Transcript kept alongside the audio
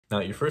Now,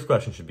 your first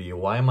question should be,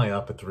 why am I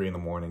up at 3 in the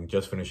morning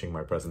just finishing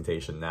my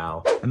presentation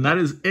now? And that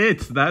is it.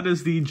 That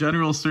is the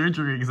general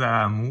surgery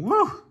exam.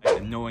 Woo!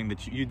 And knowing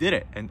that you did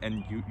it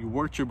and you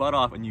worked your butt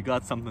off and you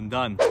got something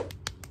done.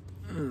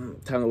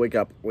 Time to wake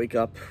up. Wake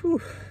up. Whew.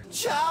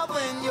 Child,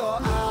 when you're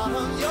out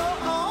on your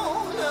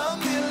own, a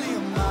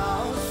million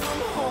miles from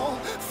home,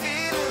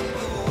 feeling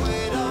the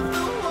weight of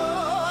the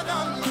world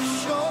on your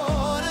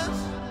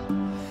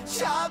shoulders.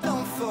 Child,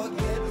 don't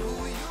forget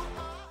who you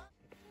are.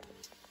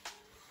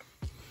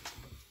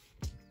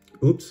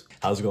 Oops.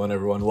 How's it going,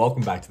 everyone?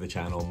 Welcome back to the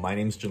channel. My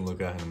name is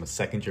Gianluca and I'm a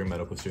second-year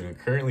medical student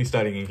currently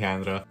studying in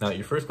Canada. Now,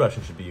 your first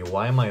question should be,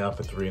 why am I up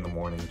at 3 in the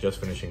morning just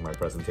finishing my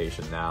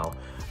presentation now?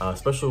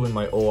 Especially when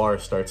my OR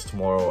starts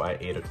tomorrow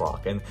at 8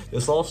 o'clock. And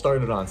this all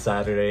started on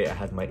Saturday. I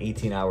had my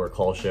 18-hour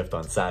call shift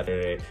on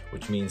Saturday,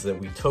 which means that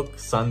we took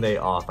Sunday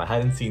off. I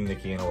hadn't seen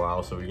Nikki in a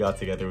while, so we got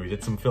together. We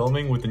did some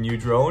filming with the new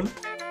drone.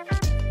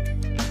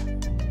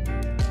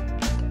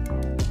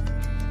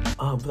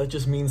 But that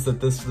just means that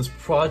this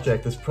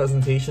project, this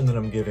presentation that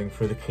I'm giving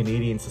for the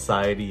Canadian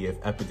Society of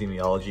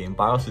Epidemiology and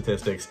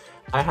Biostatistics,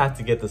 I had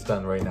to get this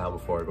done right now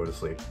before I go to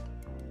sleep.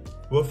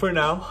 Well, for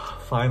now,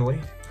 finally,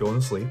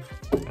 going to sleep,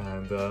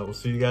 and we'll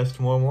see you guys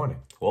tomorrow morning.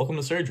 Welcome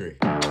to surgery.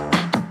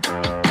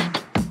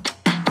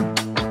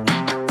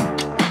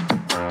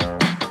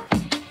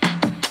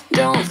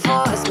 Don't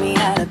force me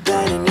out of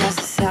bed in your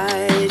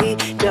society.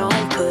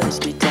 Don't push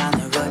me down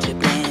the road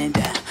you're playing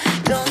down.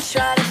 Don't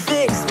try to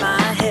fix my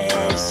head,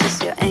 it's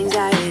just your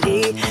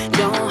anxiety.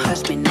 Don't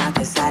hush me now,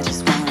 cause I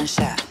just wanna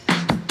shout.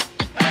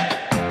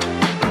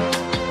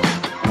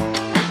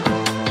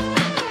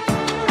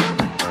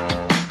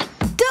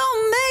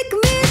 Don't make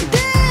me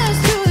dance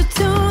to the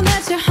tune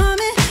that you're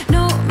humming.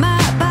 No, my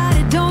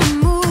body don't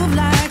move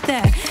like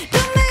that.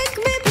 Don't make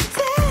me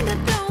pretend I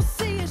don't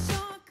see a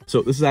song.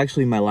 So this is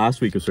actually my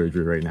last week of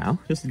surgery right now,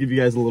 just to give you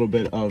guys a little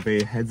bit of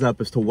a heads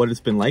up as to what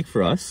it's been like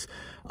for us.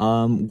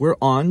 We're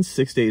on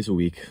 6 days a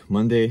week,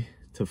 Monday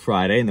to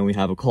Friday, and then we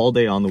have a call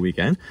day on the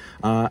weekend.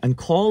 And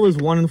call is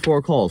 1 in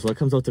 4 calls, so that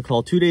comes out to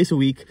call 2 days a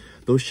week.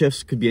 Those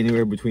shifts could be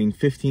anywhere between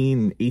 15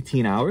 and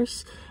 18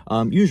 hours,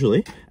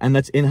 usually, and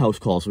that's in-house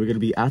calls, so we're going to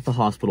be at the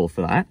hospital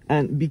for that.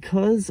 And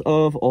because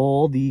of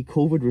all the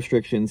COVID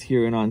restrictions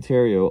here in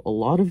Ontario, a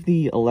lot of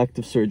the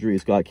elective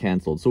surgeries got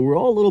cancelled. So we're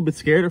all a little bit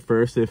scared at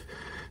first if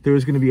there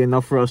was going to be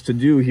enough for us to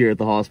do here at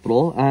the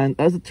hospital, and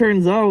as it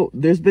turns out,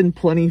 there's been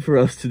plenty for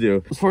us to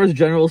do. As far as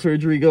general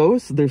surgery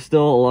goes, there's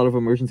still a lot of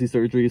emergency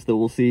surgeries that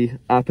we'll see.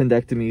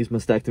 Appendectomies,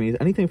 mastectomies,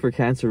 anything for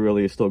cancer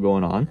really is still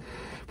going on.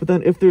 But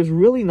then if there's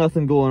really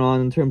nothing going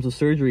on in terms of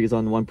surgeries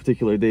on one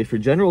particular day for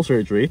general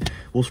surgery,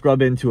 we'll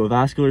scrub into a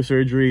vascular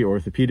surgery,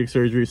 orthopedic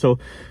surgery. So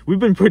we've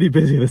been pretty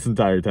busy this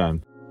entire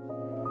time.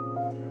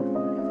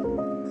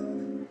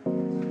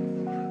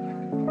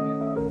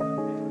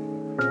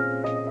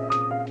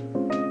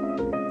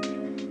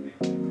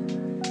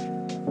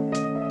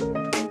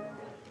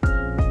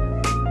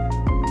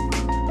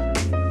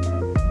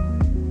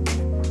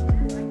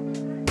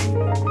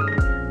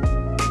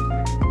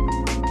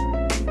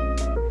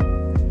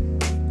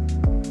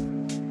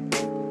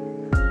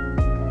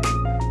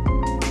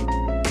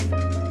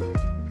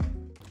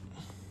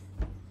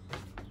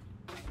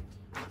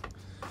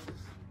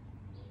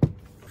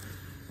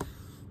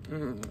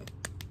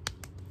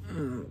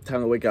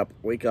 Time to wake up.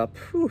 Wake up.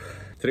 Whew.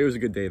 Today was a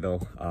good day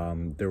though.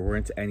 There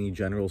weren't any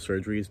general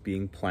surgeries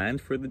being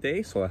planned for the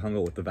day, so I hung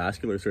out with the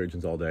vascular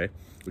surgeons all day,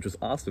 which was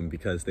awesome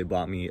because they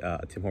bought me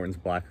a Tim Hortons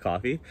black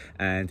coffee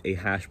and a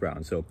hash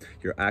brown. So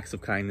your acts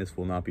of kindness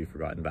will not be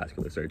forgotten,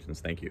 vascular surgeons.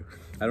 Thank you.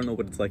 I don't know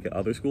what it's like at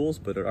other schools,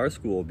 but at our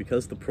school,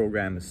 because the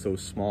program is so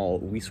small,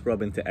 we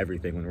scrub into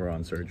everything when we're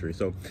on surgery.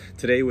 So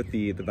today with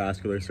the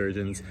vascular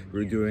surgeons, we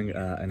were doing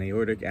an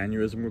aortic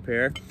aneurysm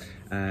repair,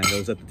 and I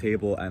was at the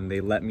table and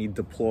they let me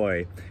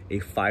deploy a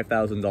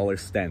 $5,000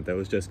 stent. I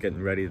was just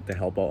getting ready to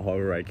help out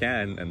however I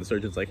can, and the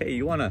surgeon's like, hey,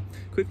 you want to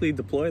quickly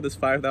deploy this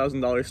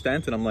 $5,000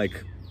 stent? And I'm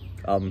like,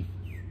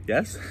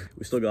 yes.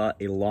 We still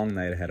got a long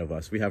night ahead of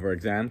us. We have our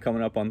exam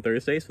coming up on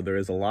Thursday, so there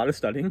is a lot of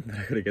studying that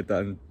I gotta get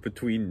done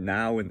between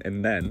now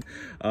and then.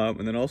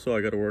 And then also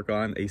I gotta work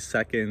on a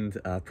second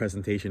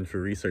presentation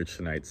for research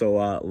tonight.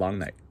 So long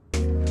night.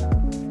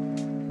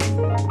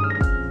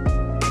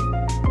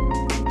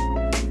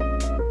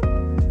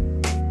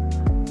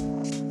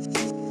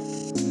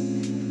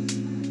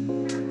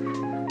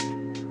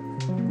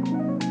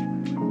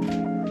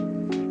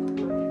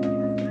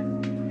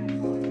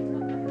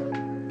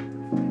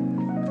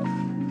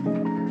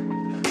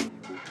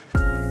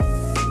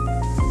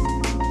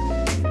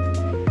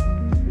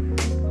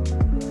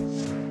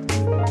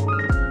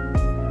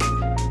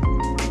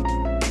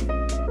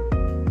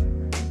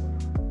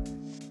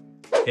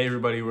 Hey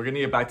everybody, we're gonna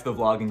get back to the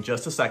vlog in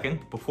just a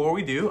second. Before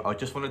we do, I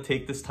just want to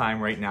take this time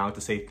right now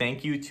to say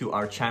thank you to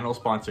our channel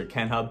sponsor,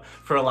 KenHub,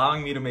 for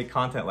allowing me to make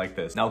content like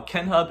this. Now,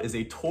 KenHub is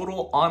a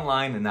total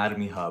online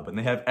anatomy hub, and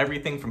they have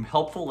everything from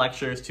helpful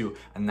lectures to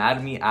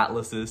anatomy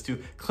atlases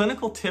to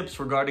clinical tips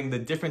regarding the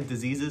different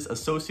diseases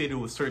associated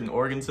with certain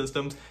organ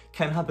systems.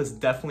 KenHub has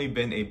definitely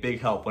been a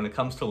big help when it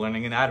comes to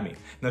learning anatomy.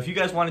 Now, if you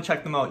guys want to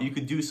check them out, you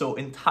could do so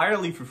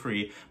entirely for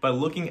free by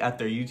looking at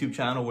their YouTube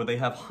channel, where they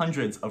have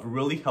hundreds of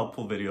really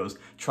helpful videos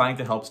trying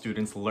to help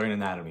students learn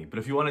anatomy. But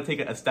if you want to take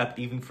it a step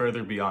even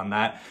further beyond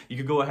that, you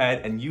could go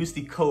ahead and use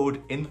the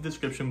code in the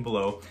description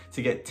below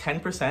to get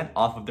 10%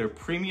 off of their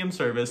premium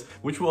service,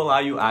 which will allow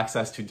you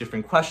access to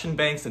different question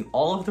banks and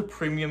all of the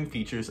premium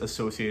features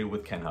associated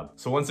with KenHub.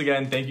 So once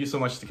again, thank you so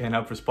much to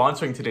KenHub for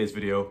sponsoring today's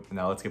video. And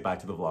now let's get back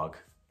to the vlog.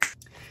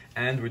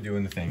 And we're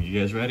doing the thing. You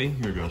guys ready?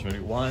 Here goes. Ready?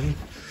 1,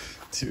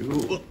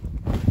 2.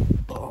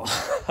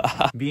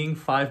 Oh. Being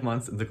 5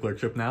 months into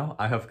clerkship now,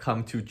 I have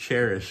come to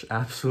cherish,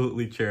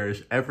 absolutely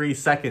cherish, every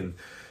second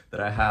that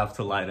I have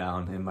to lie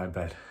down in my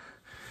bed.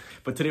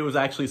 But today was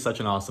actually such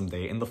an awesome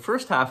day. In the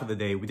first half of the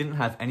day, we didn't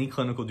have any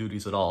clinical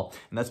duties at all.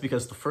 And that's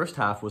because the first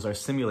half was our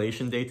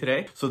simulation day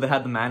today. So they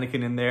had the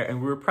mannequin in there and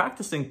we were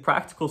practicing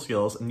practical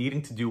skills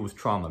needing to do with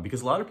trauma.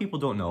 Because a lot of people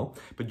don't know,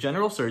 but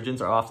general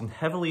surgeons are often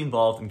heavily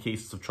involved in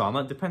cases of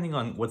trauma, depending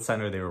on what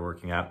center they were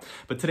working at.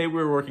 But today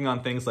we were working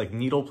on things like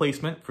needle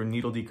placement for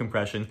needle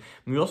decompression.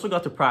 And we also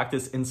got to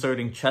practice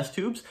inserting chest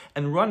tubes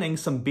and running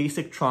some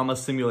basic trauma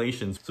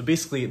simulations. So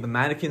basically the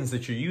mannequins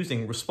that you're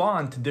using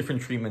respond to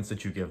different treatments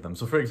that you give them.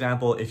 So for example,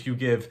 if you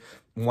give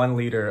 1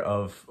 liter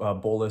of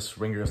bolus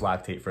Ringer's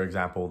lactate, for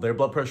example, their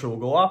blood pressure will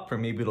go up, or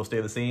maybe it'll stay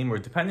the same, or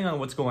depending on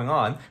what's going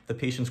on, if the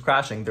patient's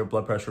crashing, their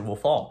blood pressure will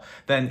fall.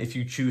 Then if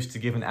you choose to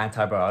give an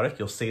antibiotic,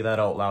 you'll say that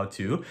out loud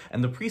too.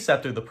 And the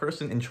preceptor, the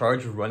person in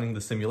charge of running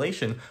the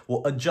simulation,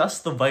 will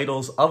adjust the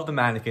vitals of the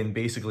mannequin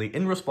basically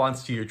in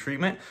response to your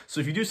treatment.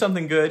 So if you do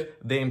something good,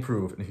 they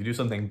improve. And if you do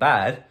something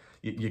bad,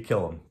 you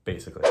kill them,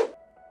 basically.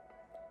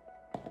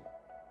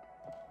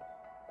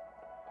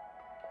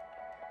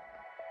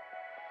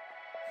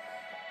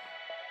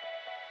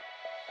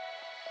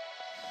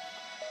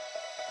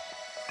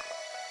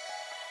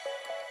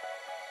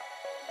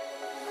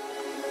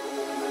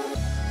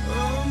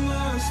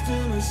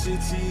 In a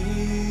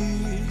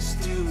city,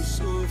 still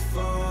so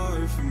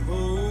far from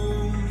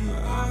home.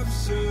 I've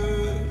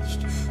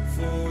searched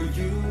for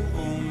you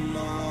all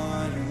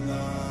my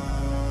life.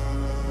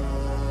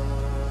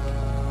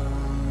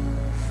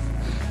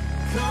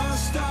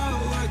 Cast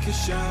out like a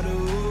shadow,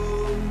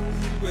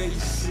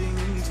 racing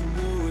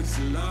towards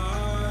the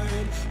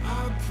light.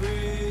 I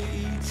pray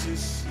to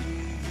see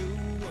you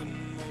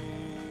one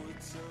more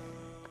time.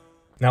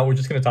 Now we're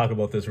just going to talk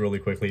about this really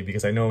quickly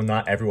because I know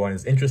not everyone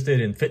is interested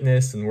in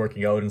fitness and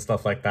working out and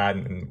stuff like that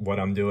and what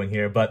I'm doing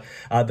here. But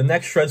the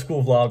next Shred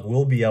School vlog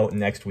will be out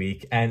next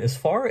week. And as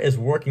far as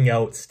working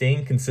out,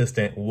 staying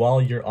consistent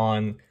while you're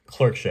on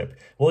clerkship,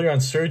 while you're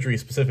on surgery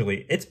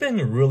specifically, it's been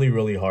really,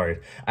 really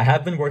hard. I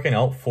have been working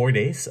out 4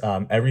 days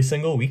every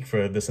single week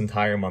for this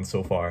entire month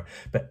so far.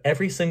 But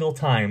every single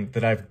time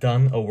that I've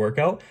done a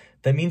workout,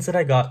 that means that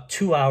I got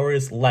 2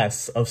 hours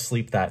less of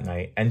sleep that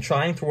night. And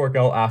trying to work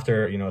out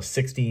after, a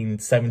 16,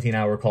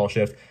 17-hour call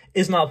shift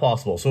is not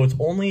possible. So it's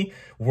only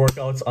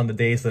workouts on the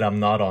days that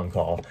I'm not on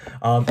call.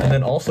 And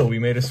then also we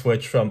made a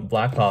switch from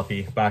black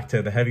coffee back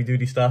to the heavy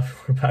duty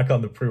stuff. We're back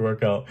on the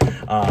pre-workout.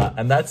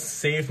 And that's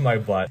saved my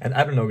butt. And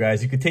I don't know,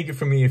 guys, you could take it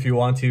from me if you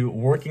want to.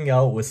 Working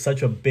out was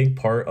such a big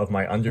part of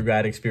my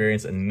undergrad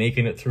experience and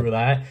making it through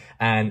that.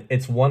 And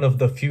it's one of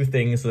the few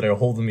things that are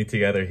holding me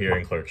together here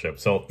in clerkship.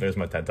 So there's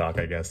my TED Talk,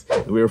 I guess.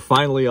 We were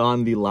finally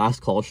on the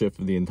last call shift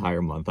of the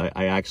entire month.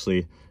 I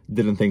actually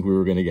didn't think we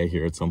were going to get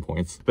here at some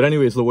points. But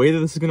anyways, the way that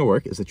this is going to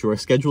work is that you are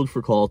scheduled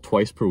for call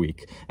twice per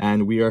week.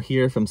 And we are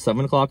here from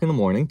 7 o'clock in the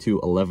morning to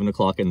 11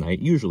 o'clock at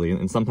night, usually.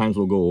 And sometimes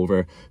we'll go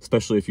over,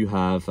 especially if you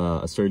have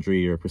a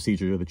surgery or a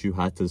procedure that you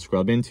had to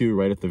scrub into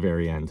right at the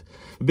very end.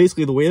 But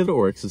basically, the way that it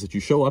works is that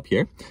you show up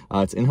here.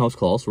 It's in-house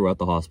call, so we're at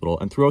the hospital.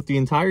 And throughout the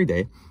entire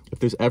day, if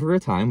there's ever a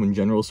time when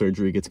general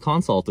surgery gets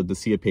consulted to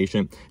see a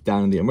patient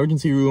down in the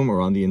emergency room or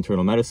on the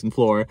internal medicine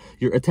floor,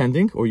 your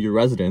attending or your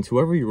resident,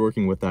 whoever you're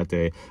working with that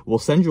day, will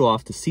send you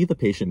off to see the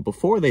patient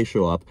before they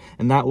show up.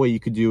 And that way you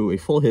could do a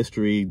full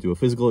history, do a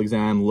physical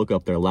exam, look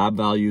up their lab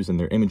values and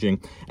their imaging.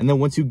 And then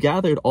once you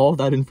gathered all of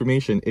that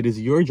information, it is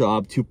your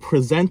job to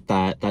present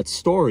that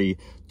story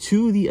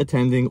to the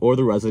attending or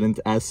the resident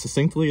as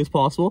succinctly as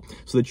possible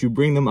so that you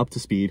bring them up to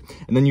speed.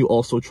 And then you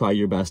also try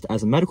your best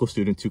as a medical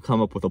student to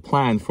come up with a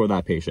plan for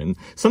that patient.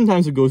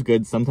 Sometimes it goes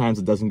good, sometimes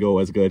it doesn't go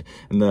as good,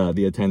 and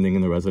the attending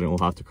and the resident will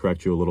have to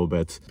correct you a little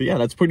bit. But yeah,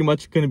 that's pretty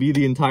much going to be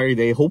the entire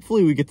day.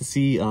 Hopefully we get to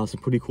see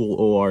some pretty cool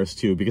ORs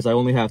too, because I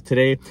only have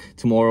today,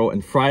 tomorrow,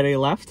 and Friday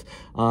left.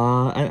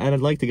 And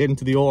I'd like to get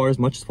into the OR as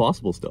much as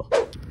possible still.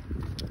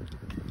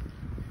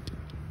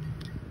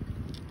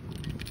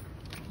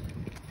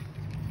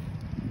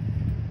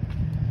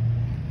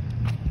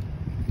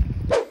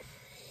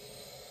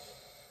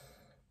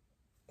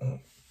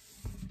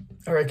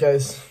 All right,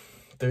 guys,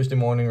 Thursday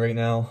morning right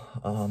now.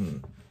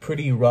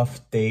 Pretty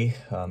rough day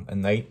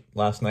and night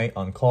last night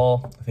on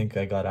call. I think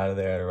I got out of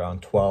there at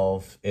around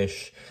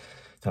 12-ish.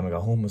 Time I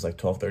got home was like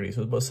 12:30.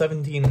 So it was about a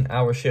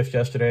 17-hour shift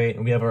yesterday.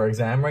 And we have our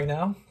exam right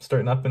now,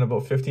 starting up in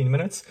about 15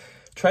 minutes.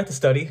 Tried to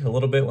study a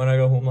little bit when I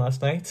got home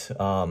last night,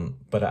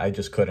 but I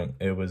just couldn't.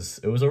 It was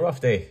a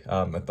rough day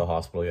at the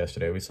hospital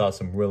yesterday. We saw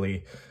some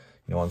really,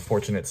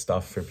 unfortunate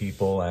stuff for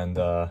people, and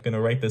gonna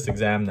write this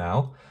exam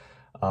now.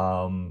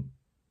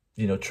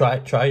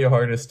 Try your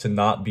hardest to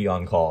not be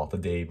on call the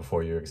day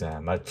before your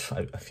exam. I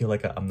feel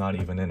like I'm not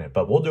even in it,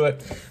 but we'll do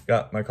it.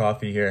 Got my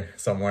coffee here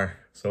somewhere,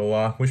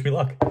 so wish me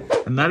luck.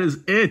 And that is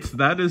it.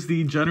 That is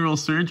the general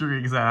surgery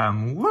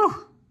exam.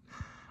 Woo!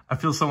 I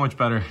feel so much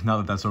better now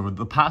that that's over.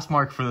 The pass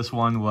mark for this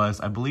one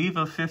was, I believe,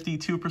 a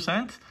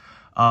 52%.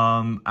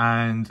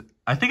 And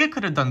I think I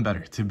could have done better,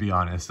 to be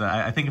honest.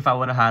 I think if I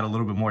would have had a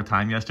little bit more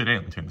time yesterday,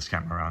 let me turn this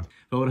camera around.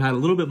 If I would have had a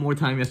little bit more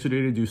time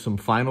yesterday to do some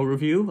final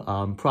review,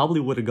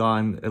 probably would have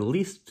gone at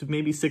least to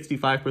maybe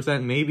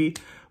 65%, maybe.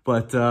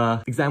 But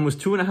exam was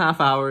 2.5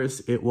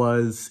 hours. It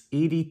was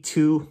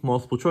 82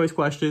 multiple choice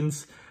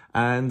questions.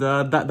 And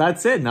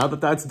that's it. Now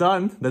that that's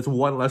done, that's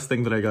one less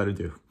thing that I got to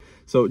do.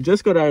 So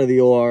just got out of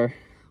the OR.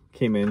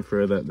 Came in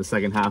for the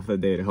second half of the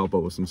day to help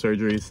out with some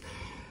surgeries.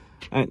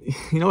 And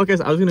you know what, guys,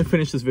 I was going to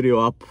finish this video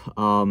up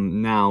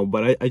now,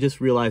 but I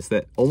just realized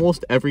that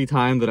almost every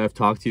time that I've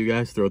talked to you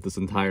guys throughout this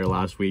entire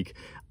last week,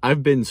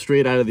 I've been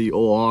straight out of the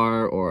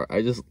OR, or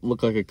I just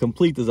look like a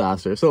complete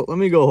disaster. So let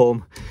me go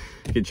home,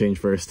 get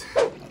changed first.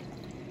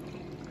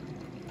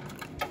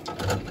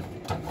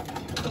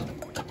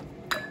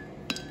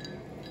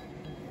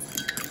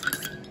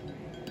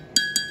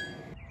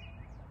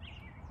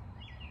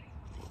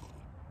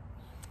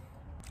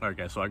 Alright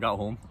guys, so I got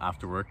home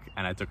after work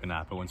and I took a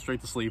nap. I went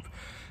straight to sleep,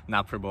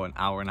 napped for about an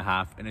hour and a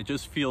half, and it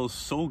just feels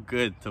so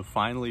good to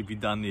finally be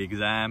done the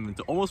exam and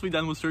to almost be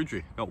done with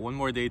surgery. Got one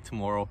more day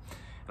tomorrow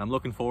and I'm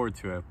looking forward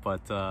to it,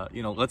 but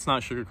let's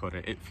not sugarcoat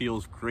it. It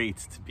feels great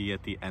to be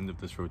at the end of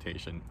this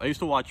rotation. I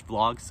used to watch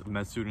vlogs of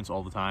med students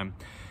all the time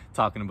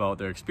talking about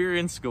their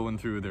experience going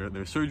through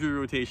their surgery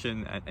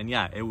rotation, and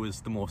yeah, it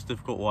was the most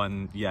difficult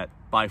one yet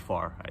by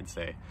far, I'd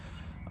say.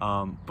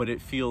 But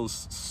it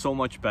feels so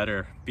much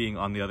better being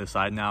on the other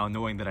side now,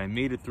 knowing that I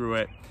made it through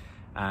it.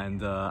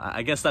 And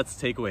I guess that's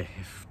the takeaway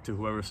to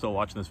whoever's still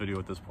watching this video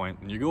at this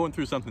point. When you're going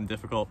through something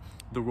difficult,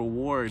 the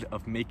reward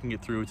of making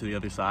it through to the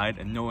other side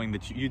and knowing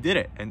that you did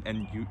it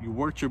and you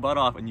worked your butt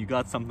off and you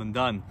got something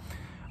done.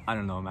 I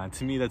don't know, man.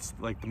 To me, that's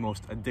like the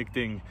most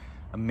addicting,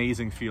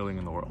 amazing feeling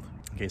in the world.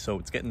 Okay, so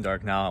it's getting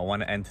dark now. I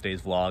want to end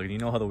today's vlog. And you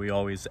know how we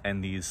always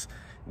end these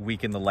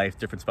week in the life,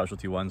 different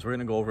specialty ones. We're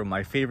going to go over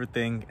my favorite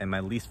thing and my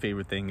least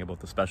favorite thing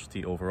about the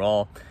specialty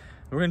overall.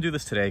 We're going to do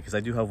this today because I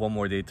do have one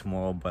more day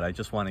tomorrow, but I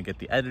just want to get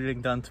the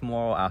editing done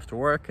tomorrow after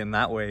work, and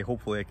that way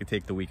hopefully I could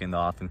take the weekend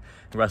off and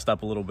rest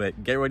up a little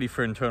bit, get ready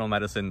for internal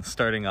medicine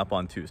starting up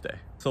on Tuesday.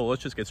 So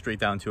let's just get straight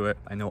down to it.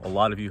 I know a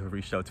lot of you have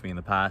reached out to me in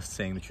the past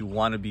saying that you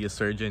want to be a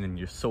surgeon and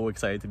you're so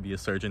excited to be a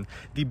surgeon.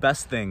 The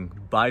best thing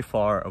by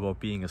far about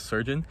being a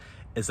surgeon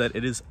is that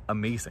it is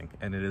amazing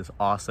and it is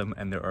awesome,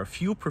 and there are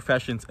few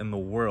professions in the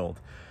world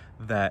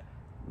that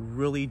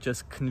really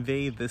just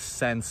convey this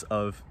sense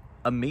of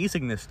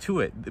amazingness to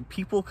it. The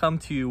people come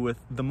to you with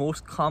the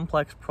most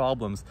complex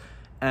problems,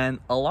 and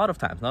a lot of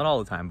times, not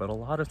all the time, but a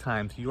lot of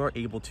times you are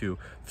able to,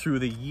 through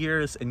the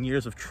years and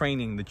years of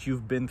training that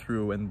you've been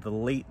through and the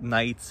late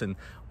nights and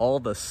all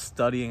the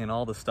studying and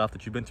all the stuff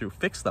that you've been through,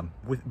 fix them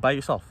by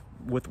yourself.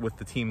 With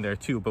the team there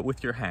too, but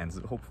with your hands.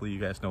 Hopefully you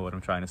guys know what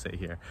I'm trying to say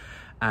here.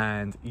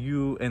 And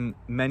you, in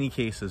many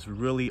cases,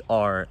 really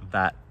are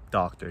that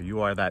doctor. You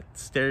are that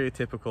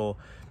stereotypical,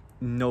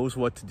 knows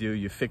what to do,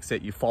 you fix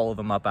it, you follow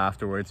them up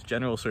afterwards.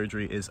 General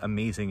surgery is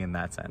amazing in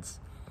that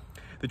sense.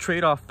 The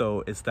trade-off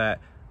though is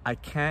that I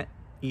can't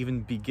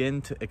even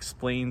begin to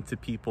explain to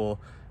people,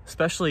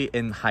 especially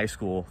in high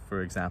school,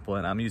 for example,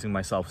 and I'm using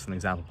myself as an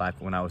example back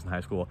when I was in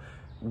high school,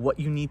 what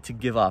you need to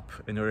give up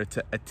in order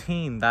to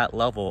attain that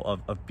level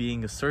of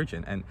being a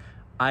surgeon. And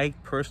I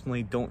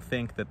personally don't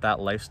think that that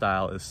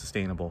lifestyle is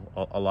sustainable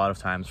a lot of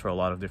times for a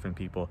lot of different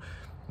people.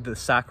 The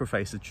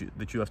sacrifice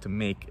that you have to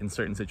make in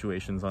certain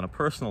situations on a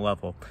personal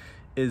level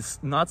is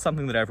not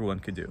something that everyone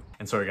could do.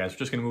 And sorry guys, we're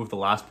just gonna move the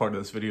last part of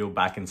this video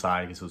back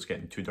inside because it was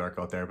getting too dark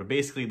out there. But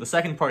basically the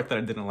second part that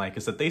I didn't like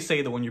is that they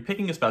say that when you're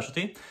picking a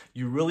specialty,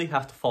 you really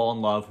have to fall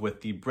in love with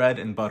the bread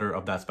and butter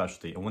of that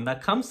specialty. And when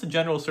that comes to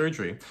general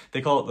surgery,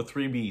 they call it the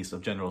 3 B's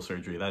of general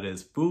surgery. That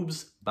is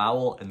boobs,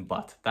 bowel, and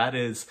butt. That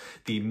is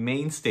the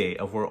mainstay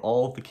of where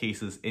all of the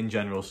cases in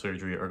general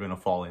surgery are gonna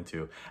fall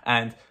into.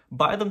 And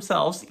by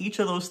themselves, each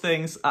of those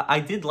things,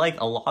 I did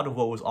like a lot of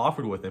what was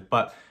offered with it,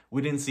 but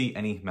we didn't see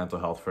any mental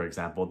health, for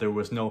example. There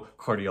was no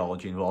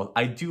cardiology involved.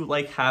 I do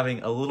like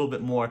having a little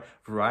bit more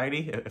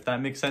variety, if that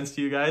makes sense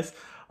to you guys.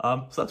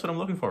 So that's what I'm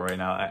looking for right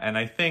now. And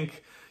I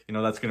think, you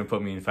know, that's going to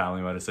put me in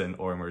family medicine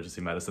or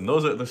emergency medicine.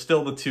 They're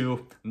still the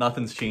two.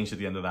 Nothing's changed at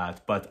the end of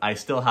that, but I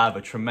still have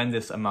a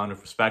tremendous amount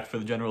of respect for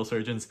the general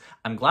surgeons.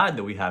 I'm glad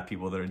that we have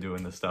people that are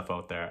doing this stuff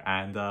out there,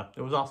 and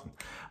it was awesome.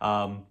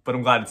 But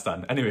I'm glad it's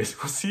done.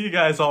 Anyways, we'll see you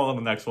guys all on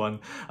the next one.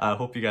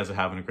 Hope you guys are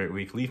having a great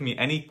week. Leave me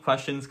any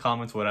questions,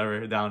 comments,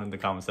 whatever down in the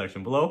comment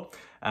section below,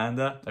 and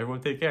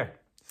everyone take care.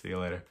 See you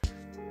later.